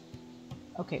list?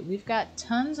 Okay, we've got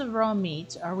tons of raw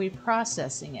meat. Are we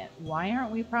processing it? Why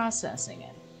aren't we processing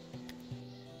it?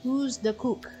 Who's the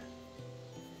cook?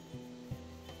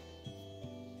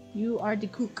 You are the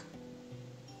cook.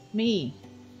 Me.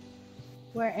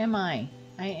 Where am I?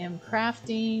 I am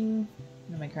crafting...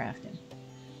 What am I crafting?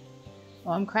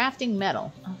 Oh, I'm crafting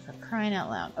metal. Oh, for crying out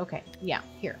loud. Okay, yeah,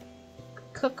 here.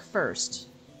 Cook first.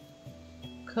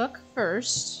 Cook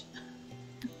first.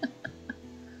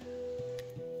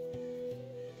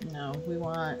 No, we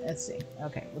want... Let's see.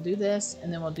 Okay, we'll do this,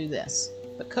 and then we'll do this.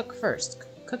 But cook first.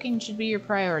 Cooking should be your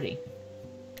priority.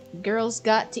 Girls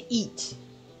got to eat.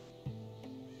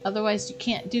 Otherwise, you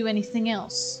can't do anything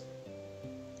else.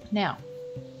 Now,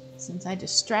 since I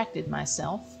distracted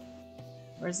myself,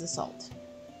 where's the salt?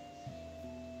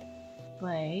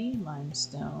 Clay,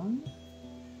 limestone,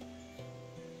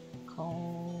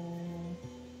 coal.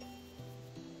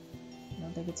 I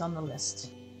don't think it's on the list.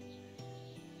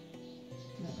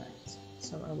 Alright,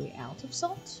 so are we out of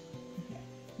salt? Okay,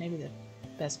 maybe the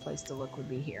best place to look would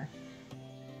be here.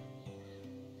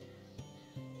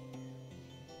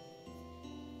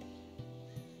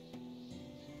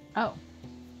 Oh.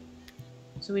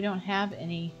 So we don't have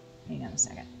any... Hang on a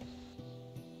second.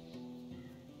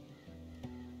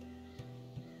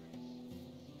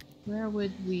 Where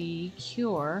would we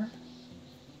cure?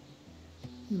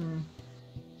 I'm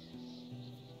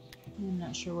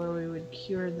not sure where we would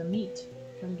cure the meat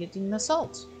from getting the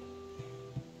salt.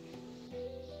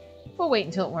 We'll wait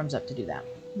until it warms up to do that.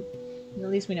 At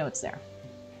least we know it's there.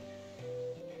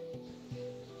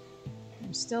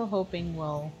 I'm still hoping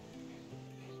we'll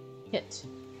hit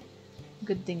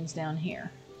good things down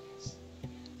here.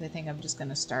 I think I'm just going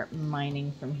to start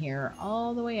mining from here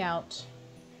all the way out.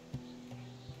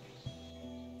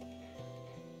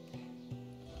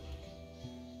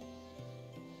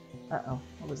 Uh-oh,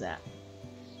 what was that?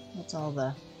 What's all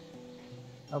the...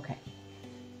 Okay.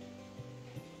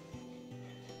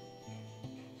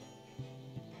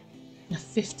 A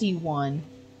 51.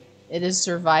 It is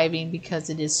surviving because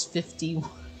it is 51.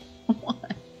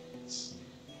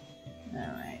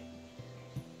 Alright.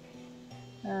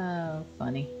 Oh,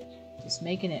 funny. Just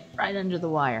making it right under the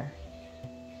wire.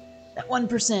 That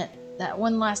 1%, that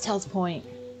one last health point,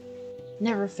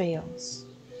 never fails.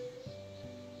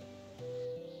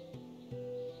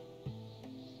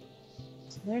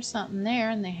 So there's something there,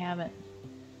 and they haven't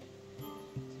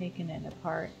taken it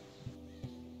apart.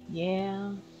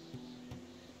 Yeah.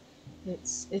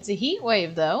 It's a heat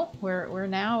wave, though. We're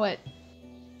now at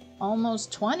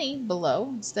almost 20 below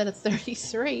instead of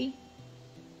 33.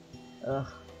 Ugh.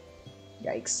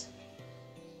 Yikes.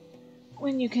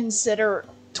 When you consider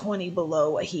 20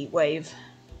 below a heat wave.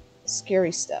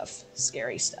 Scary stuff.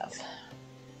 Scary stuff.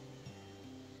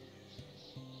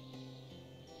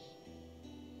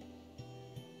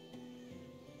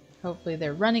 Hopefully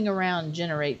their running around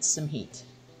generates some heat.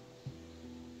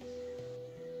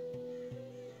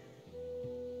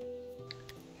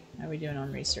 How are we doing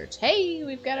on research? Hey,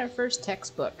 we've got our first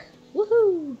textbook.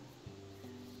 Woohoo!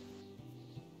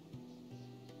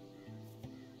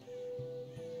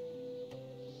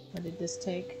 What did this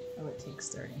take? Oh, it takes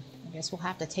 30. I guess we'll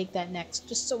have to take that next,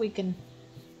 just so we can...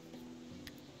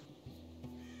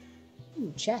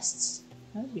 Ooh, chests.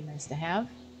 That would be nice to have.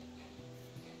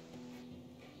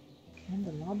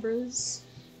 Candelabras.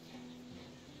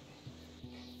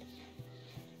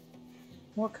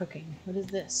 More cooking. What is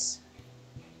this?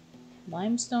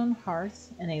 Limestone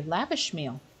hearth and a lavish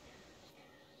meal.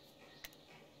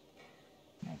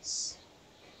 Nice.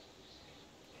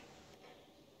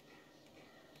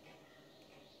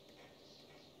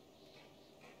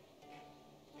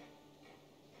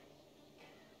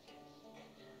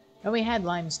 Oh, we had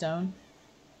limestone.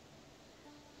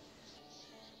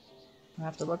 We'll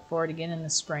have to look for it again in the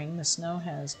spring. The snow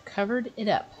has covered it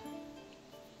up.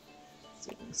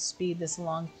 So we can speed this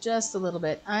along just a little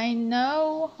bit. I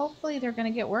know. Hopefully they're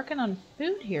going to get working on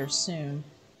food here soon.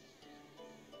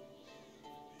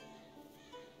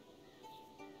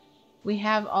 We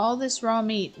have all this raw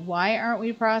meat. Why aren't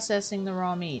we processing the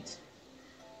raw meat?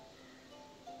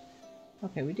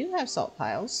 Okay, we do have salt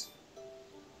piles.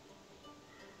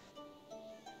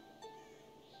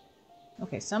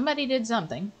 Okay, somebody did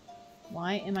something.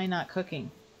 Why am I not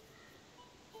cooking?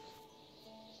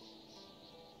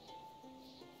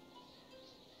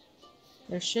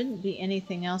 There shouldn't be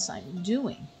anything else I'm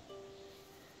doing.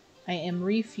 I am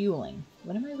refueling.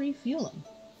 What am I refueling?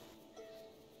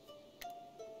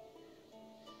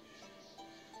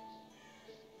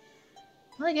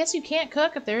 Well, I guess you can't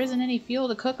cook if there isn't any fuel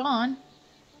to cook on.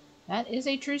 That is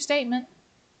a true statement.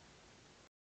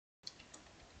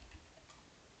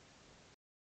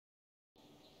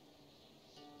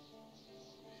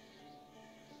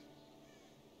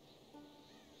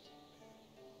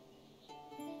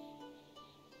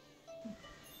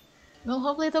 Well,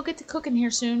 hopefully they'll get to cooking here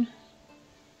soon.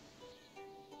 I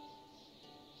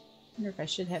wonder if I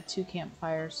should have 2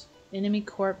 campfires. Enemy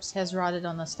corpse has rotted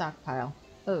on the stockpile.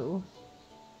 Oh.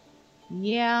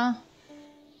 Yeah.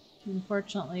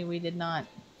 Unfortunately, we did not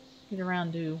get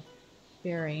around to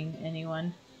burying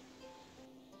anyone.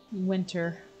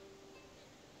 Winter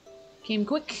came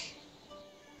quick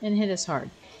and hit us hard.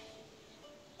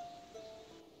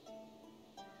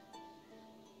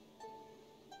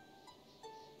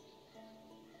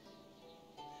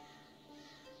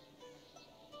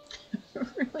 I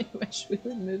really wish we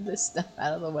would move this stuff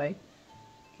out of the way.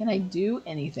 Can I do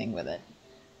anything with it?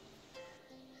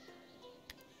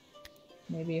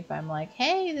 Maybe if I'm like,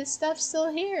 hey, this stuff's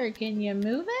still here, can you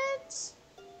move it?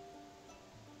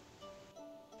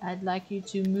 I'd like you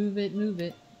to move it, move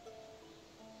it.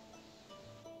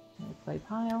 Clay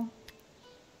pile.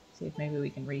 See if maybe we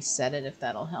can reset it, if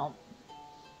that'll help.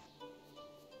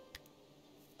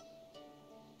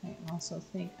 I also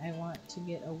think I want to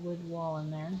get a wood wall in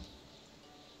there.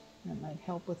 That might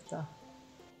help with the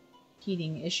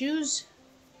heating issues.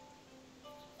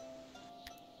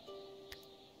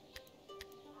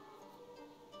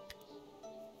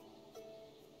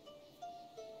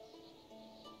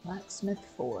 Blacksmith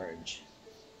forge.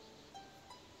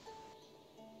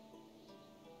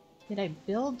 Did I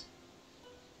build?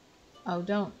 Oh,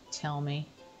 don't tell me.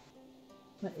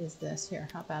 What is this? Here,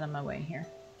 hop out of my way here.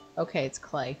 Okay, it's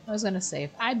clay. I was gonna say,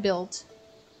 if I built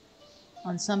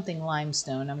on something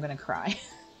limestone, I'm gonna cry.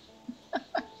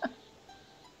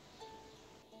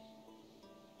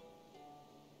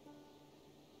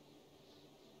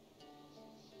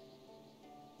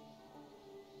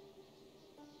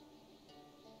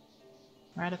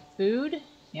 We're out of food?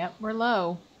 Yep, we're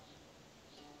low.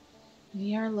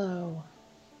 We are low.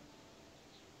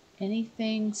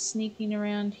 Anything sneaking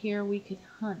around here we could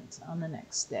hunt on the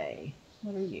next day?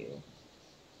 What are you?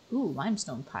 Ooh,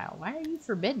 limestone pile. Why are you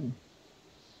forbidden?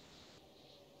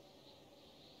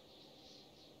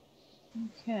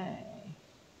 Okay.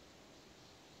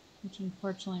 Which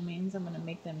unfortunately means I'm going to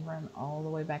make them run all the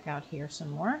way back out here some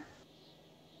more. I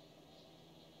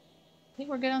think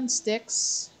we're good on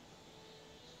sticks.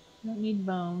 Don't need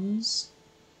bones.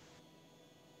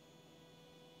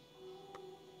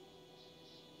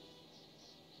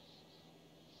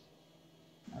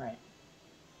 Alright.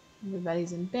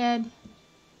 Everybody's in bed.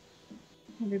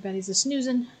 Everybody's a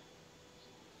snoozing.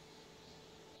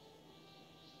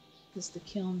 Just the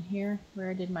kiln here.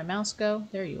 Where did my mouse go?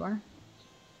 There you are.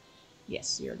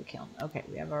 Yes, you're the kiln. Okay,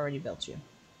 we have already built you.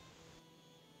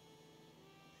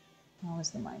 How is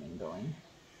the mining going?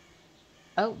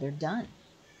 Oh, they're done.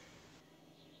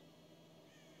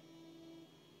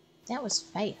 That was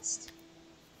fast.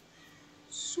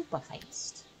 Super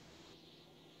fast.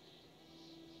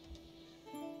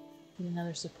 Get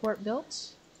another support built.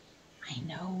 I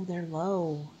know, they're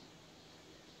low.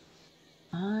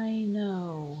 I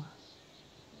know.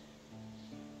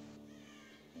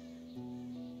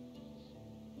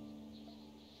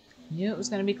 Knew it was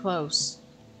going to be close.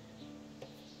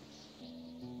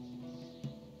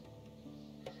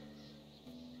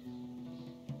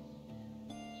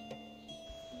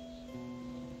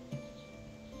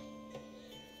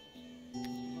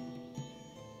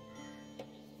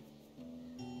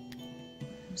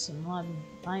 Some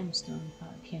limestone.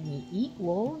 Can we eat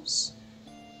wolves?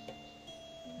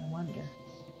 I wonder.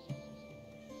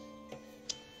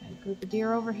 Got a group of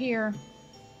deer over here.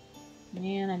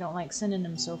 Man, I don't like sending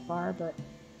them so far, but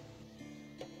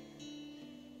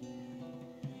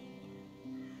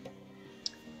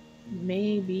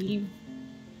maybe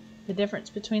the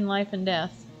difference between life and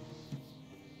death.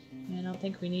 I don't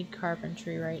think we need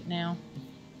carpentry right now.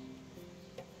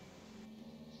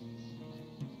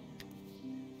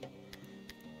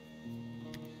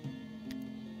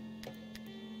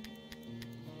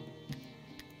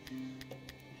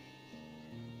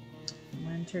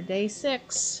 Winter day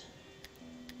 6.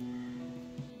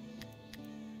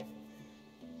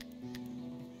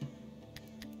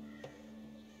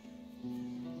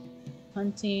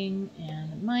 Hunting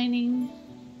and mining,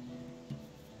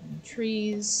 and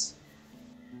trees,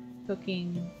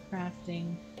 cooking,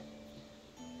 crafting.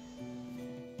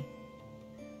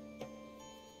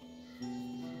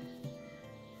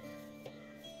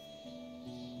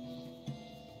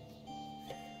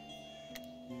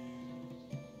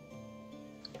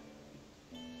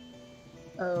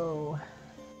 Oh.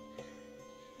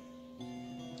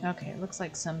 Okay, it looks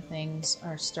like some things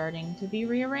are starting to be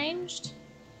rearranged.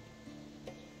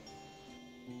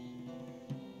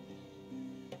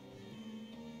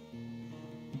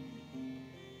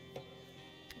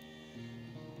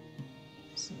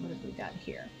 So what have we got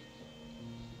here?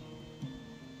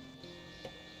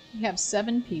 We have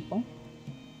 7 people.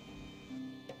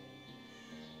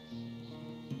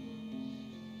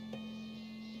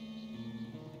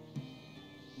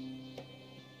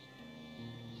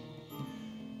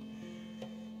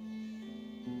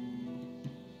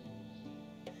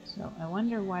 So I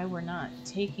wonder why we're not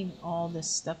taking all this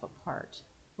stuff apart.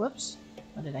 Whoops,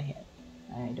 what did I hit?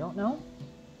 I don't know.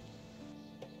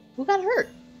 Who got hurt?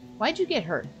 Why'd you get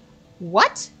hurt?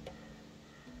 What?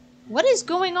 What is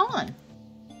going on?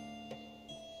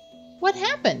 What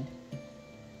happened?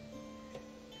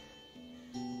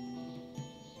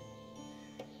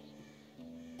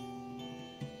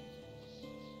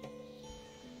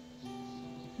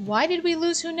 Why did we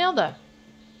lose Hunilda?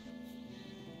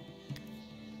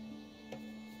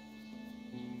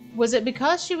 Was it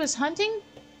because she was hunting?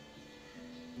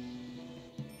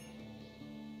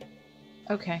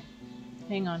 Okay,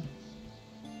 hang on.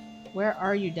 Where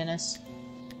are you, Dennis?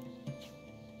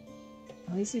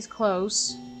 At least he's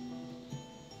close.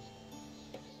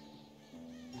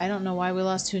 I don't know why we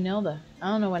lost Hunilda. I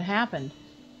don't know what happened.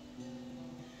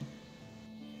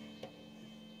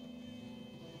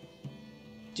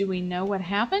 Do we know what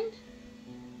happened?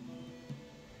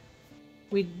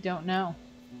 We don't know.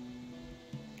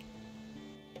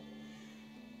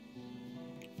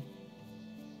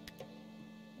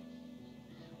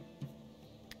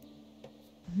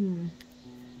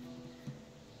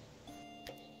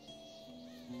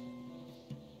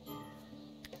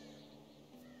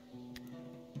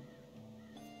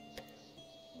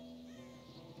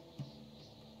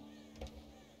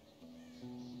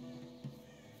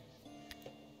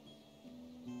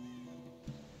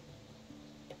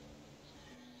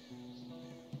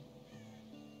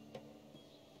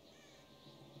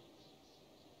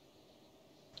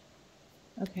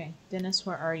 Okay, Dennis,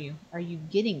 where are you? Are you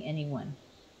getting anyone?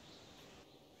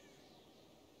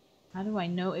 How do I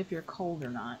know if you're cold or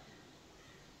not?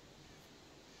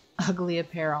 Ugly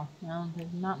apparel. Well,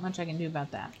 there's not much I can do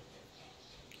about that.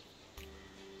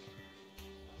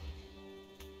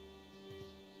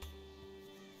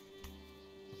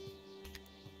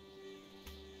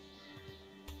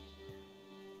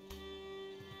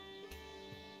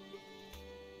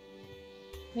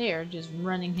 They are just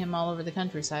running him all over the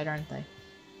countryside, aren't they?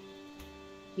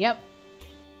 Yep.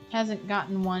 Hasn't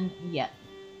gotten one yet.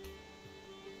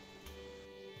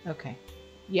 Okay.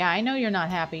 Yeah, I know you're not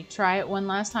happy. Try it one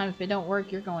last time. If it don't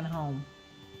work, you're going home.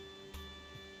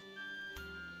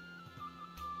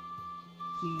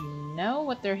 Do you know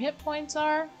what their hit points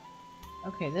are?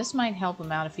 Okay, this might help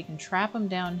him out if he can trap them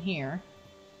down here.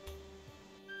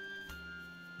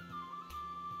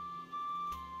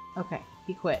 Okay,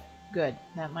 he quit. Good.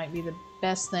 That might be the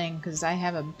best thing, because I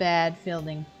have a bad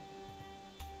feeling.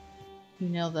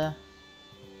 Hunilda.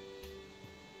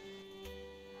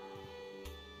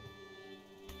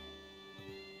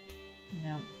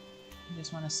 No, I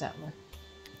just want a settler.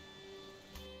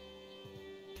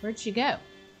 Where'd she go?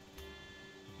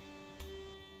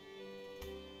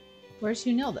 Where's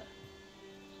Hunilda?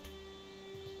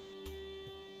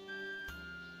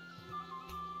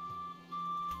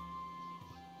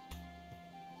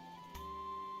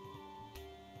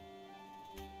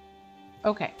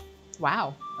 Okay.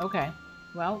 Wow. Okay.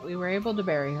 Well, we were able to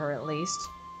bury her at least.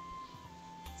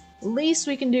 Least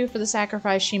we can do for the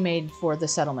sacrifice she made for the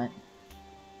settlement.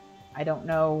 I don't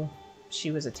know if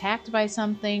she was attacked by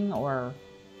something, or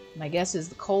my guess is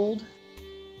the cold.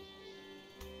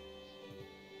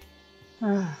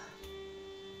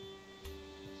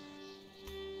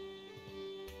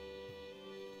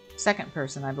 Second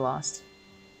person I've lost.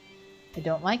 I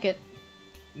don't like it.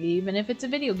 Even if it's a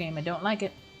video game, I don't like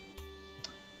it.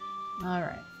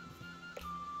 Alright.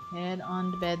 Head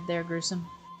on to bed there, Gruesome.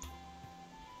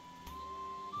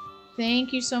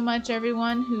 Thank you so much,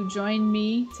 everyone who joined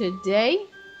me today.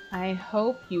 I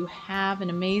hope you have an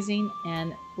amazing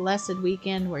and blessed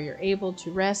weekend where you're able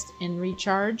to rest and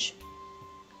recharge.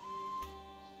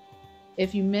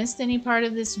 If you missed any part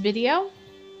of this video,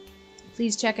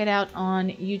 please check it out on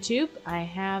YouTube. I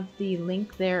have the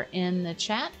link there in the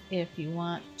chat if you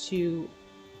want to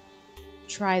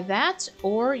try that,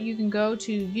 or you can go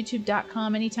to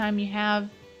youtube.com anytime you have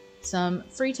some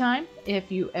free time,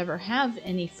 if you ever have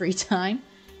any free time,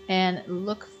 and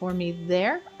look for me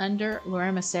there under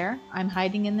Lorema Sarah. I'm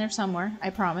hiding in there somewhere, I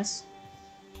promise.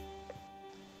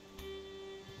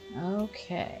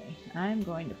 Okay, I'm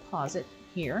going to pause it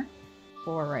here.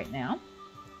 for right now.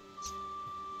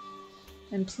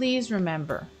 And please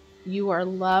remember, you are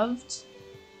loved,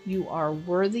 you are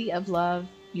worthy of love,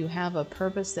 you have a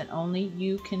purpose that only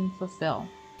you can fulfill,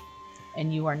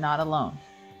 and you are not alone.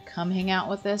 Come hang out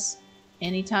with us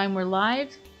anytime we're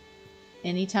live,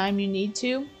 anytime you need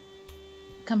to.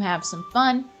 Come have some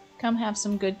fun, come have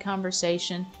some good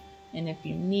conversation, and if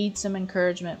you need some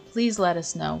encouragement, please let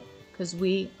us know, because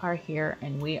we are here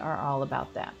and we are all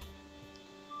about that.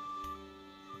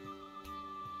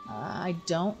 I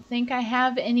don't think I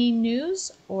have any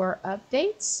news or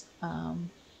updates,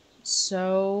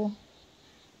 so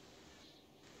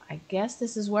I guess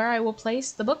this is where I will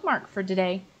place the bookmark for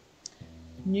today.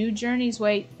 New journeys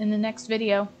wait in the next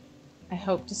video. I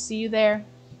hope to see you there.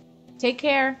 Take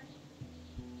care.